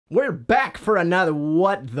We're back for another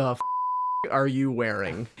what the f are you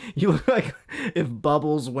wearing? You look like if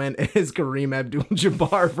Bubbles went as Kareem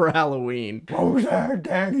Abdul-Jabbar for Halloween. What was that,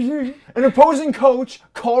 Daggy? An opposing coach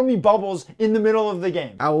called me Bubbles in the middle of the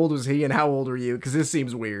game. How old was he and how old were you? Because this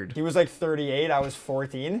seems weird. He was like 38, I was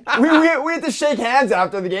 14. we had to shake hands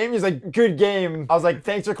after the game. He's like, good game. I was like,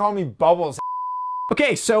 thanks for calling me Bubbles.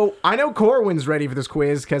 Okay, so I know Corwin's ready for this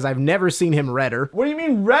quiz because I've never seen him redder. What do you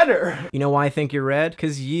mean redder? You know why I think you're red?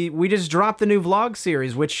 Because we just dropped the new vlog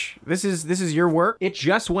series, which this is your work. It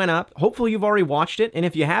just went up. Hopefully you've already watched it, and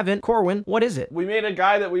if you haven't, Corwin, what is it? We made a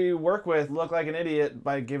guy that we work with look like an idiot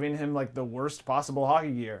by giving him like the worst possible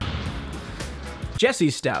hockey gear.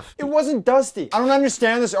 Jesse's stuff. It wasn't Dusty. I don't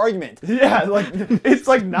understand this argument. Yeah, like it's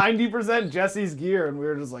like 90% Jesse's gear, and we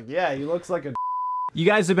were just like, yeah, he looks like a. You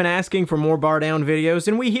guys have been asking for more BarDown videos,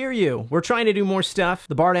 and we hear you. We're trying to do more stuff.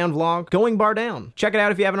 The BarDown vlog, going BarDown. Check it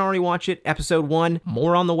out if you haven't already watched it. Episode 1,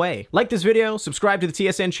 more on the way. Like this video, subscribe to the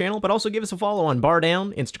TSN channel, but also give us a follow on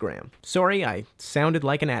BarDown Instagram. Sorry, I sounded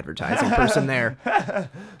like an advertising person there.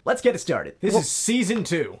 Let's get it started. This is season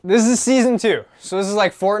 2. This is season 2. So this is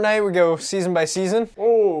like Fortnite, we go season by season.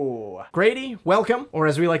 Oh. Grady, welcome, or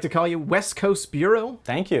as we like to call you, West Coast Bureau.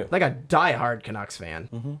 Thank you. Like a die-hard Canucks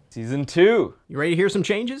fan. Season 2. You ready to hear some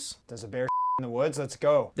changes? There's a bear in the woods, let's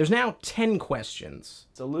go. There's now 10 questions.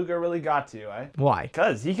 So Luca really got to you, eh? Why?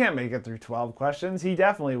 Because he can't make it through 12 questions. He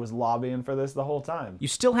definitely was lobbying for this the whole time. You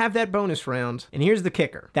still have that bonus round, and here's the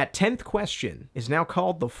kicker. That 10th question is now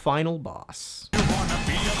called the final boss.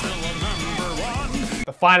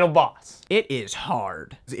 The final boss. It is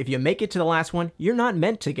hard. If you make it to the last one, you're not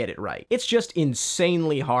meant to get it right. It's just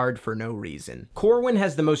insanely hard for no reason. Corwin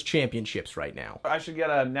has the most championships right now. I should get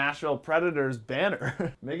a Nashville Predators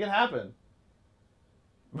banner. Make it happen.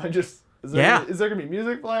 I just... Is there gonna be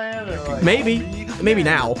music playing? Or like, Maybe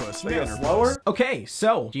now. make it slower? Okay,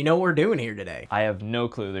 so, do you know what we're doing here today? I have no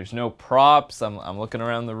clue. There's no props. I'm looking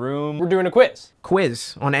around the room. We're doing a quiz.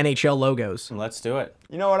 Quiz on NHL logos. Let's do it.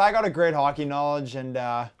 You know what, I got a great hockey knowledge and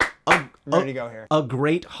I'm ready to go here. A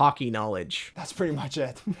great hockey knowledge. That's pretty much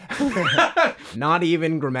it. Not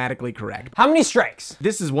even grammatically correct. How many strikes?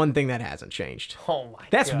 This is one thing that hasn't changed. Oh my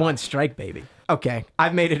That's God. one strike, baby. Okay,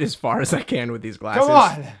 I've made it as far as I can with these glasses. Come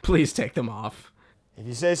on. Please take them off. If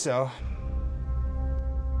you say so.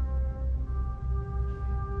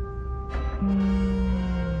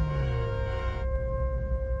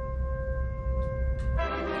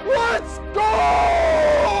 Let's go!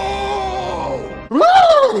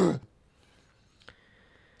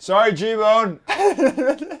 Sorry, G-Bone.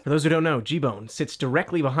 For those who don't know, G-Bone sits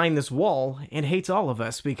directly behind this wall and hates all of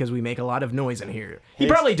us because we make a lot of noise in here. He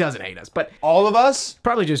probably doesn't hate us, but All of us?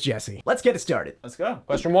 probably just Jesse. Let's get it started. Let's go.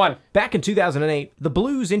 Question 1. Back in 2008, the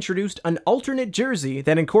Blues introduced an alternate jersey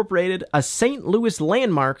that incorporated a St. Louis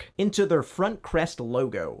landmark into their front crest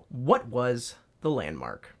logo. What was the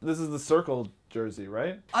landmark? This is the circle jersey,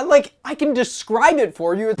 right? I can describe it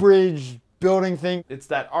for you. Bridge, building thing. It's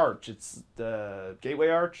that arch. It's the Gateway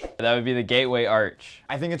Arch. That would be the Gateway Arch.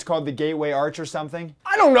 I think it's called the Gateway Arch or something.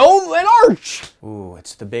 I don't know, an arch. Ooh,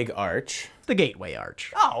 it's the big arch. The Gateway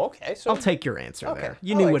Arch. Oh, okay. So I'll take your answer there.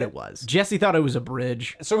 You I knew like what it. it was. Jesse thought it was a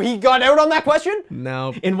bridge. so he got out on that question?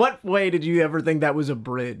 No. In what way did you ever think that was a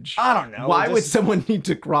bridge? I don't know. Why it would just- someone need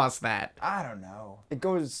to cross that? I don't know. It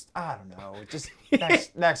goes, I don't know. Just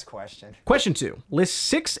next question. Question 2. List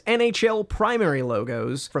 6 NHL primary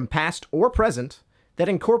logos from past or present that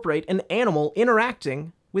incorporate an animal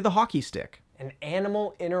interacting with a hockey stick. An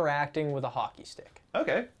animal interacting with a hockey stick.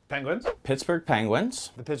 Okay. Penguins. Pittsburgh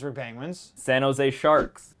Penguins. The Pittsburgh Penguins. San Jose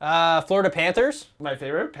Sharks. Florida Panthers. My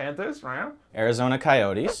favorite. Panthers. Right? Arizona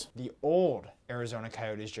Coyotes. The old Arizona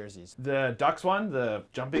Coyotes jerseys. The Ducks one. The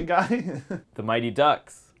jumping guy. The Mighty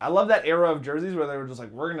Ducks. I love that era of jerseys where they were just like,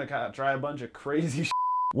 we're gonna kind of try a bunch of crazy shit.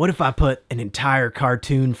 What if I put an entire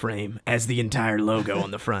cartoon frame as the entire logo on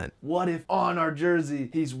the front? What if on our jersey,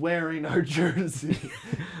 he's wearing our jersey?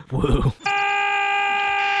 Whoa.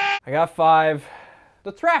 I got 5.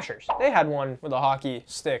 The Thrashers. They had one with a hockey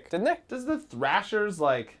stick, didn't they? Does the Thrashers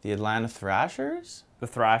like... The Atlanta Thrashers. The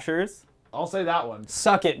Thrashers. I'll say that one.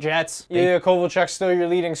 Suck it, Jets. Ilya Kovalchuk's still your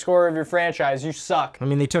leading scorer of your franchise. You suck. I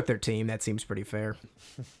mean, they took their team. That seems pretty fair.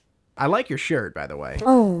 I like your shirt, by the way.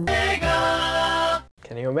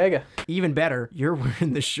 Kenny Omega. Even better, you're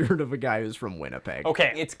wearing the shirt of a guy who's from Winnipeg.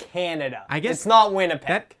 Okay, it's Canada. I guess it's not Winnipeg.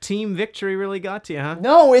 That team victory really got to you, huh?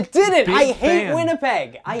 No, it didn't. Big I hate fan.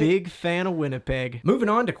 Winnipeg. Big fan of Winnipeg. Moving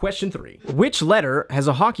on to question 3. Which letter has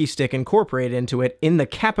a hockey stick incorporated into it in the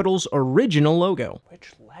Capitals' original logo?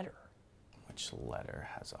 Which letter? Which letter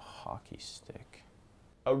has a hockey stick?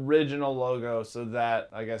 original logo so that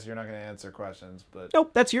I guess you're not going to answer questions, but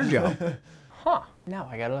Nope, that's your job. Huh. Now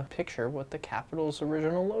I gotta picture what the Capitals'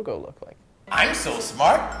 original logo looked like. I'm so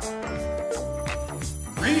smart.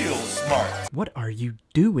 Real smart. What are you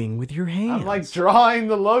doing with your hands? I'm like drawing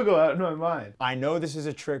the logo out in my mind. I know this is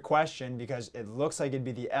a trick question because it looks like it'd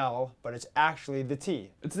be the L, but it's actually the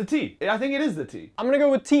T. It's the T. I think it is the T. I'm gonna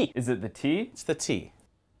go with T. Is it the T? It's the T.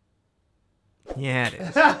 Yeah, it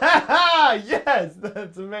is. Yes,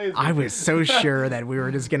 that's amazing. I was so sure that we were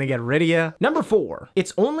just going to get rid of you. Number 4.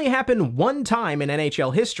 It's only happened one time in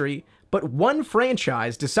NHL history, but one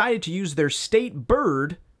franchise decided to use their state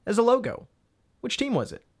bird as a logo. Which team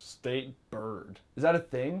was it? State bird. Is that a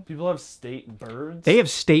thing? People have state birds? They have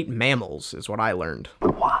state mammals, is what I learned.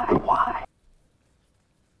 Why?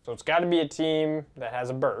 So it's gotta be a team that has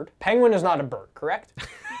a bird. Penguin is not a bird, correct?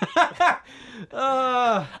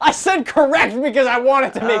 I said correct because I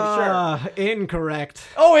wanted to make sure. Incorrect.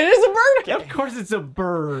 Oh, it is a bird? Okay. Of course it's a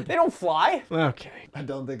bird. They don't fly. Okay. I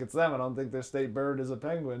don't think it's them. I don't think their state bird is a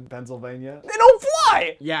penguin. Pennsylvania. They don't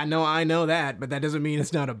fly. Yeah, no, I know that, but that doesn't mean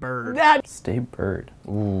it's not a bird. That. State bird.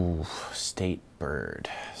 Ooh, state bird.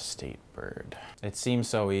 State bird. It seems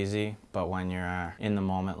so easy, but when you're in the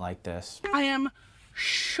moment like this, I am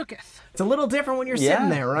shooketh. It's a little different when you're sitting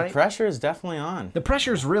there, right? the pressure is definitely on. The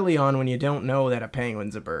pressure's really on when you don't know that a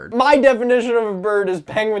penguin's a bird. My definition of a bird is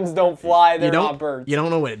penguins don't fly. They're not birds. You don't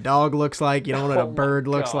know what a dog looks like. You don't know what a bird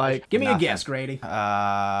looks gosh. like. Give me Nothing. a guess, Grady.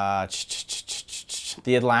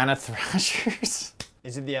 The Atlanta Thrashers.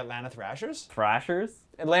 Is it the Atlanta Thrashers? Thrashers?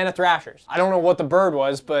 Atlanta Thrashers. I don't know what the bird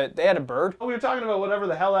was, but they had a bird. Oh, we were talking about whatever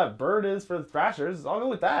the hell that bird is for the Thrashers. I'll go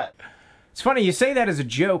with that. It's funny, you say that as a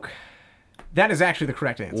joke. That is actually the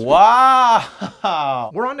correct answer.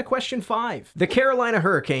 Wow. We're on to question 5. The Carolina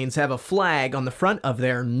Hurricanes have a flag on the front of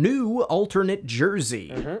their new alternate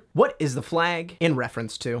jersey. What is the flag in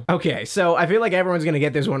reference to? Okay, so I feel like everyone's gonna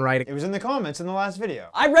get this one right. It was in the comments in the last video.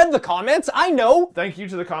 I read the comments. I know. Thank you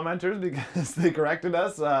to the commenters because they corrected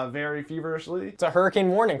us very feverishly. It's a hurricane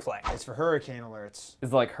warning flag. It's for hurricane alerts.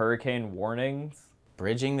 Is like hurricane warnings?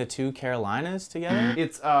 Bridging the two Carolinas together?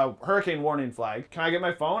 It's a hurricane warning flag. Can I get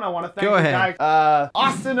my phone? I want to thank Go the ahead. guy,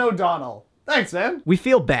 Austin O'Donnell. Thanks, man. We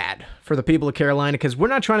feel bad for the people of Carolina because we're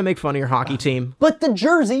not trying to make fun of your hockey team. But the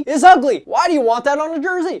jersey is ugly. Why do you want that on a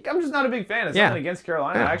jersey? I'm just not a big fan. It's Yeah. nothing against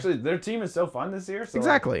Carolina. Yeah. Actually, their team is so fun this year. So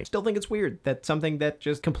Exactly. Still think it's weird that something that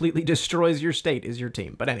just completely destroys your state is your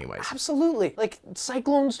team. But anyways, Absolutely. Like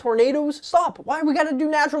cyclones, tornadoes. Stop. Why we gotta do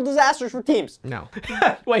natural disasters for teams? no.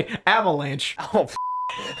 Wait, avalanche. Oh,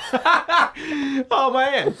 Oh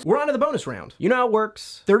man. We're on to the bonus round. You know how it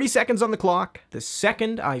works. 30 seconds on the clock. The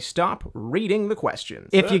second I stop reading the questions.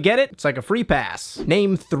 If you get it, it's like a free pass.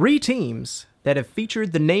 Name 3 teams that have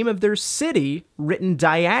featured the name of their city written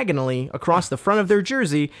diagonally across the front of their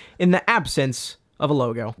jersey in the absence of a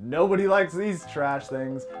logo. Nobody likes these trash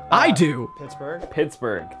things. I do. Pittsburgh,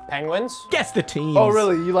 Pittsburgh. Penguins. Guess the teams. Oh,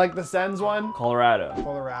 really? You like the Sens one? Colorado.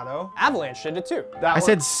 Colorado. Avalanche did it too. That I one?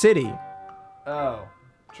 said city. Oh,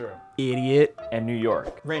 true. Idiot. And New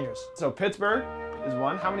York. Rangers. So Pittsburgh is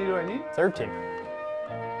one. How many do I need? Third team.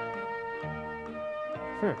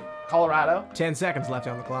 Colorado. 10 seconds left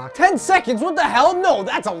on the clock. 10 seconds? What the hell? No,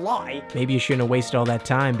 that's a lie. Maybe you shouldn't have wasted all that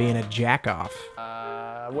time being a jack-off.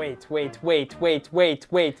 Wait.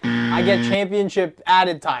 I get championship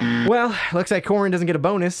added time. Well, looks like Corin doesn't get a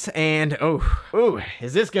bonus, and ooh,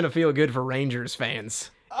 is this gonna feel good for Rangers fans?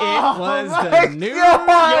 It was the New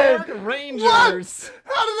York Rangers.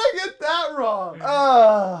 How did I get that wrong?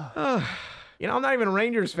 You know, I'm not even a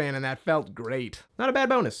Rangers fan, and that felt great. Not a bad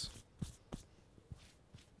bonus.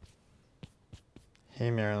 Hey,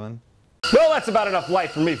 Maryland. Well, that's about enough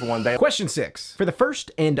light for me for one day. Question 6. For the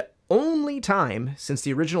first and only time since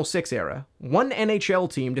the original 6 era, one NHL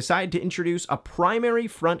team decided to introduce a primary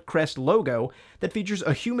front crest logo that features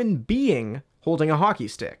a human being holding a hockey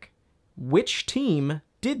stick. Which team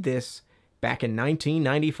did this back in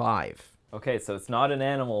 1995? Okay, so it's not an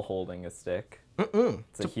animal holding a stick.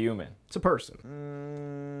 It's a human. It's a person.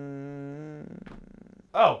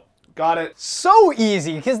 Oh, got it. So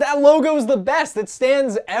easy, because that logo's the best. It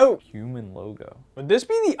stands out. Human logo. Would this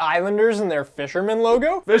be the Islanders and their fisherman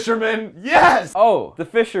logo? Fisherman, yes! Oh, the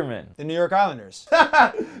fisherman. The New York Islanders.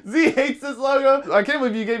 Z hates this logo. I can't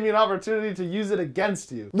believe you gave me an opportunity to use it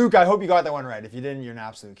against you. Luke, I hope you got that one right. If you didn't, you're an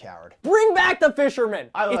absolute coward. Bring back the fisherman.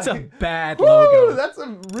 It's a bad Woo, logo. that's a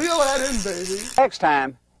real head in, baby. Next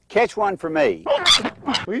time, catch one for me.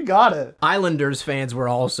 We got it. Islanders fans were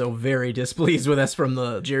also very displeased with us from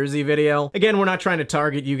the jersey video. Again, we're not trying to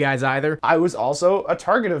target you guys either. I was also a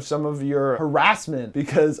target of some of your harassment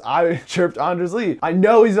because I chirped Anders Lee. I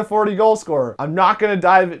know he's a 40 goal scorer. I'm not going to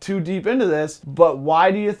dive too deep into this, but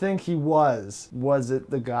why do you think he was? Was it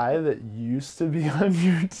the guy that used to be on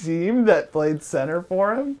your team that played center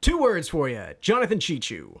for him? 2 words for you, Jonathan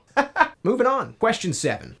Chichu. Moving on. Question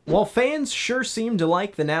 7. While fans sure seem to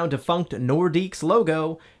like the now defunct Nordiques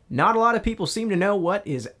logo, not a lot of people seem to know what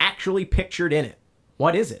is actually pictured in it.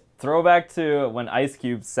 What is it? Throwback to when Ice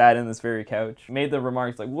Cube sat in this very couch, made the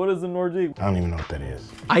remarks like, what is a Nordique? I don't even know what that is.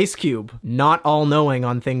 Ice Cube, not all knowing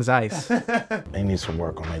on things ice. They need some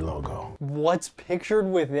work on their logo. What's pictured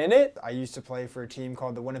within it? I used to play for a team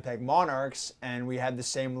called the Winnipeg Monarchs, and we had the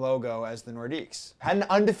same logo as the Nordiques. Had an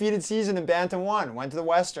undefeated season in Bantam 1, went to the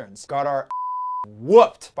Westerns, got our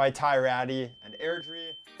whooped by Ty Ratty and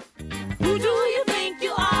Airdrie. Who do you think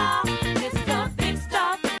you are, Mr. Big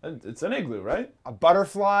Stuff? It's an igloo, right? A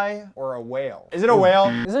butterfly or a whale? Is it a whale?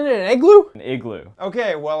 Isn't it an igloo? An igloo.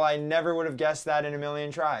 Okay, well, I never would have guessed that in a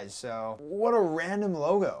million tries, so what a random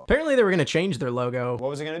logo. Apparently they were going to change their logo What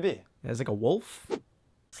was it going to be? as like a wolf.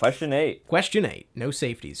 Question 8. Question 8. No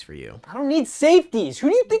safeties for you. I don't need safeties. Who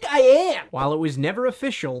do you think I am? While it was never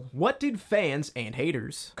official, what did fans and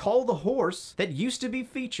haters call the horse that used to be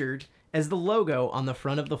featured as the logo on the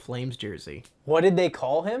front of the Flames jersey? What did they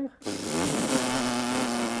call him?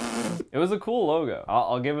 It was a cool logo.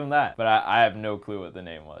 I'll give him that. But I have no clue what the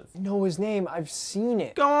name was. I know his name. I've seen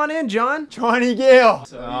it. Go on in, John. Johnny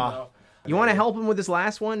Gale. You want to help him with this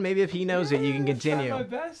last one? Maybe if he knows it, you can continue.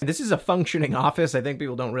 This is a functioning office. I think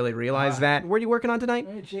people don't really realize that. What are you working on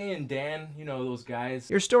tonight? Jay and Dan, you know those guys.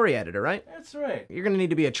 You're a story editor, right? That's right. You're going to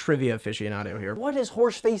need to be a trivia aficionado here. What is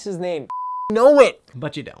Horseface's name? Know it.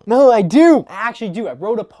 But you don't. No, I do. I actually do. I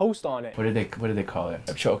wrote a post on it. What did they call it?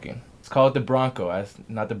 I'm choking. Let's call it the Bronco. That's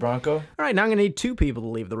not the Bronco. All right, now I'm going to need 2 people to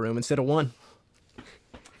leave the room instead of 1.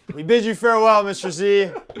 We bid you farewell, Mr.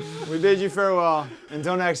 Z. We bid you farewell.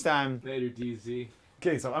 Until next time. Later, DZ.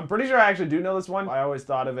 Okay, so I'm pretty sure I actually do know this one. I always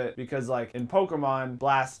thought of it because, like, in Pokemon,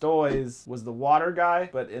 Blastoise was the water guy,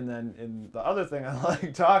 but in the other thing I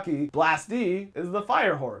like, Taki, Blasty is the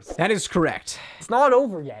fire horse. That is correct. It's not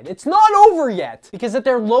over yet. It's not over yet. Because at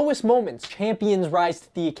their lowest moments, champions rise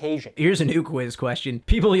to the occasion. Here's a new quiz question.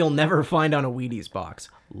 People you'll never find on a Wheaties box.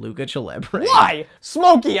 Luca Celebre. Why?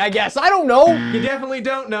 Smokey, I guess. I don't know. You definitely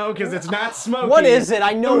don't know because it's not Smokey. What is it?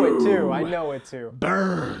 I know it too. I know it too.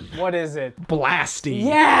 Burn. What is it? Blasty.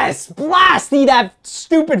 Yes! Blasty, that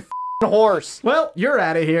stupid f***ing horse. Well, you're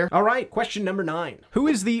out of here. All right, question number 9. Who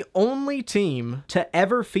is the only team to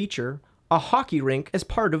ever feature a hockey rink as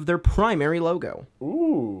part of their primary logo?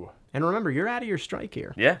 Ooh. And remember, you're out of your strike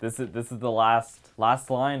here. Yeah, this is the last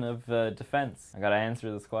line of defense. I gotta answer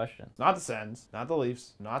this question. Not the Sens, not the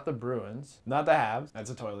Leafs, not the Bruins, not the Habs.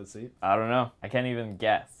 That's a toilet seat. I don't know. I can't even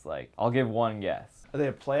guess. Like, I'll give one guess. Are they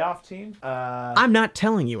a playoff team? I'm not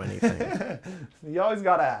telling you anything. You always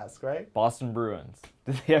gotta ask, right? Boston Bruins.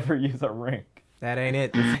 Did they ever use a rink? That ain't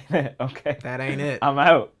it. Okay. That ain't it. I'm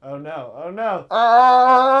out. Oh no, oh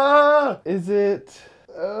no. Is it?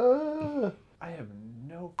 I have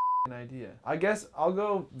no idea. I guess I'll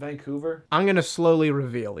go Vancouver. I'm going to slowly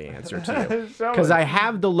reveal the answer to you. Show Because me. I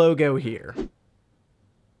have the logo here.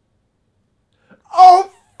 Oh,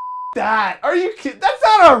 that. Are you kidding? That's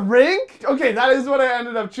not a rink. Okay, that is what I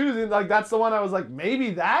ended up choosing. Like, that's the one I was like,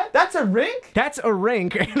 maybe that? That's a rink? That's a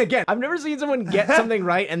rink. And again, I've never seen someone get something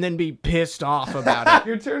right and then be pissed off about it.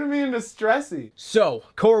 You're turning me into stressy. So,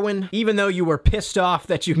 Corwin, even though you were pissed off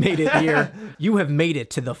that you made it here, you have made it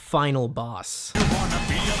to the final boss.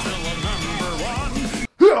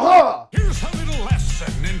 Here's a little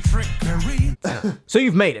lesson in trickery. So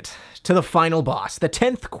you've made it to the final boss, the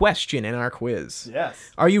 10th question in our quiz.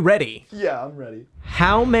 Yes. Are you ready? Yeah, I'm ready.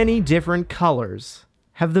 How many different colors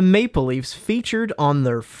have the Maple Leafs featured on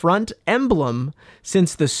their front emblem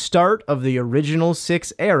since the start of the original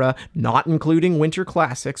 6 era, not including Winter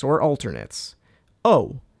Classics or alternates?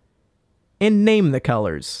 Oh, and name the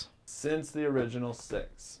colors. Since the original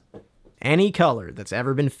 6. Any color that's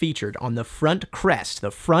ever been featured on the front crest,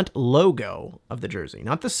 the front logo of the jersey,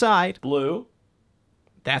 not the side. Blue.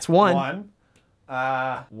 That's 1.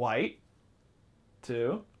 1. White.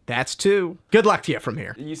 2. That's 2. Good luck to you from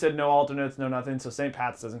here. You said no alternates, no nothing, so St.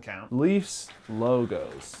 Pat's doesn't count. Leafs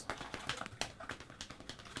logos.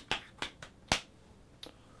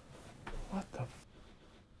 What the?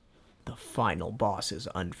 The final boss is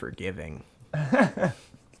unforgiving.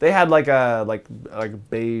 They had like a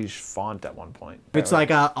beige font at one point. It's like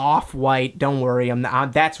a off-white. Don't worry,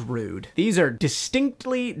 that's rude. These are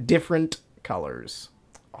distinctly different colors.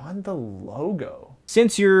 On the logo.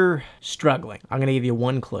 Since you're struggling, I'm going to give you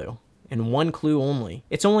one clue. And one clue only.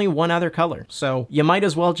 It's only one other color, so you might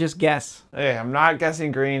as well just guess. Hey, I'm not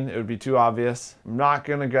guessing green. It would be too obvious. I'm not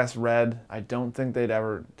gonna guess red. I don't think they'd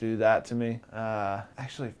ever do that to me.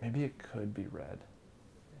 Actually, maybe it could be red.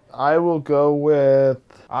 I will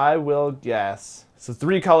guess. So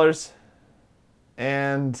 3 colors.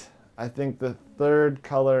 And I think the third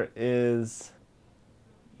color is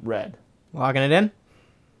red. Logging it in?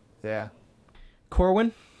 Yeah.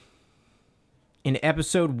 Corwin, in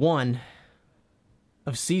episode 1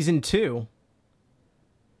 of season 2,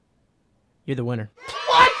 you're the winner.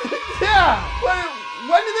 What? Yeah!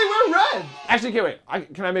 When did they wear red? Actually, okay,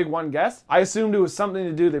 wait. Can I make one guess? I assumed it was something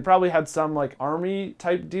to do. They probably had some like army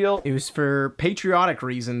type deal. It was for patriotic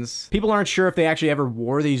reasons. People aren't sure if they actually ever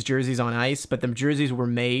wore these jerseys on ice, but the jerseys were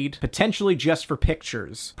made potentially just for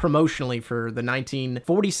pictures, promotionally for the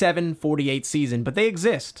 1947-48 season, but they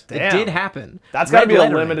exist. Damn. It did happen. That's gotta be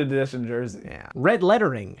lettering. a limited edition jersey. Yeah. Red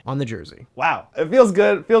lettering on the jersey. Wow. It feels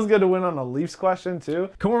good. It feels good to win on a Leafs question too.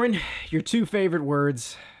 Corin, your 2 favorite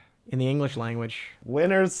words in the English language.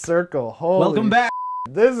 Winner's circle. Holy Welcome back.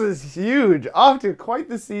 This is huge. Off to quite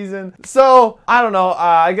the season. So, I don't know.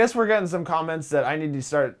 I guess we're getting some comments that I need to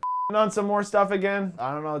start on some more stuff again.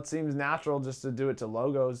 I don't know. It seems natural just to do it to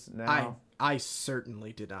logos now. I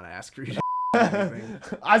certainly did not ask for you to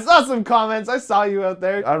I saw some comments. I saw you out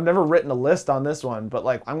there. I've never written a list on this one, but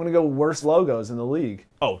like, I'm going to go worst logos in the league.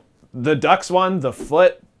 Oh, the Ducks one, the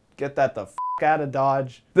foot. Get that the out of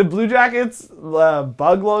Dodge. The Blue Jackets bug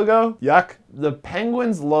logo, yuck. The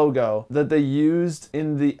Penguins logo that they used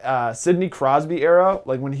in the Sidney Crosby era,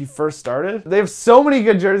 like when he first started. They have so many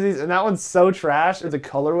good jerseys, and that one's so trash. The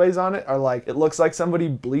colorways on it are like, it looks like somebody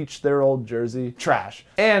bleached their old jersey. Trash.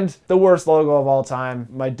 And the worst logo of all time,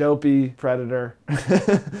 my dopey Predator.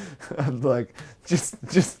 Like,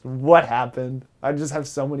 just what happened? I just have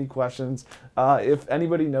so many questions. If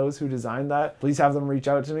anybody knows who designed that, please have them reach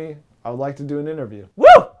out to me. I would like to do an interview. Woo!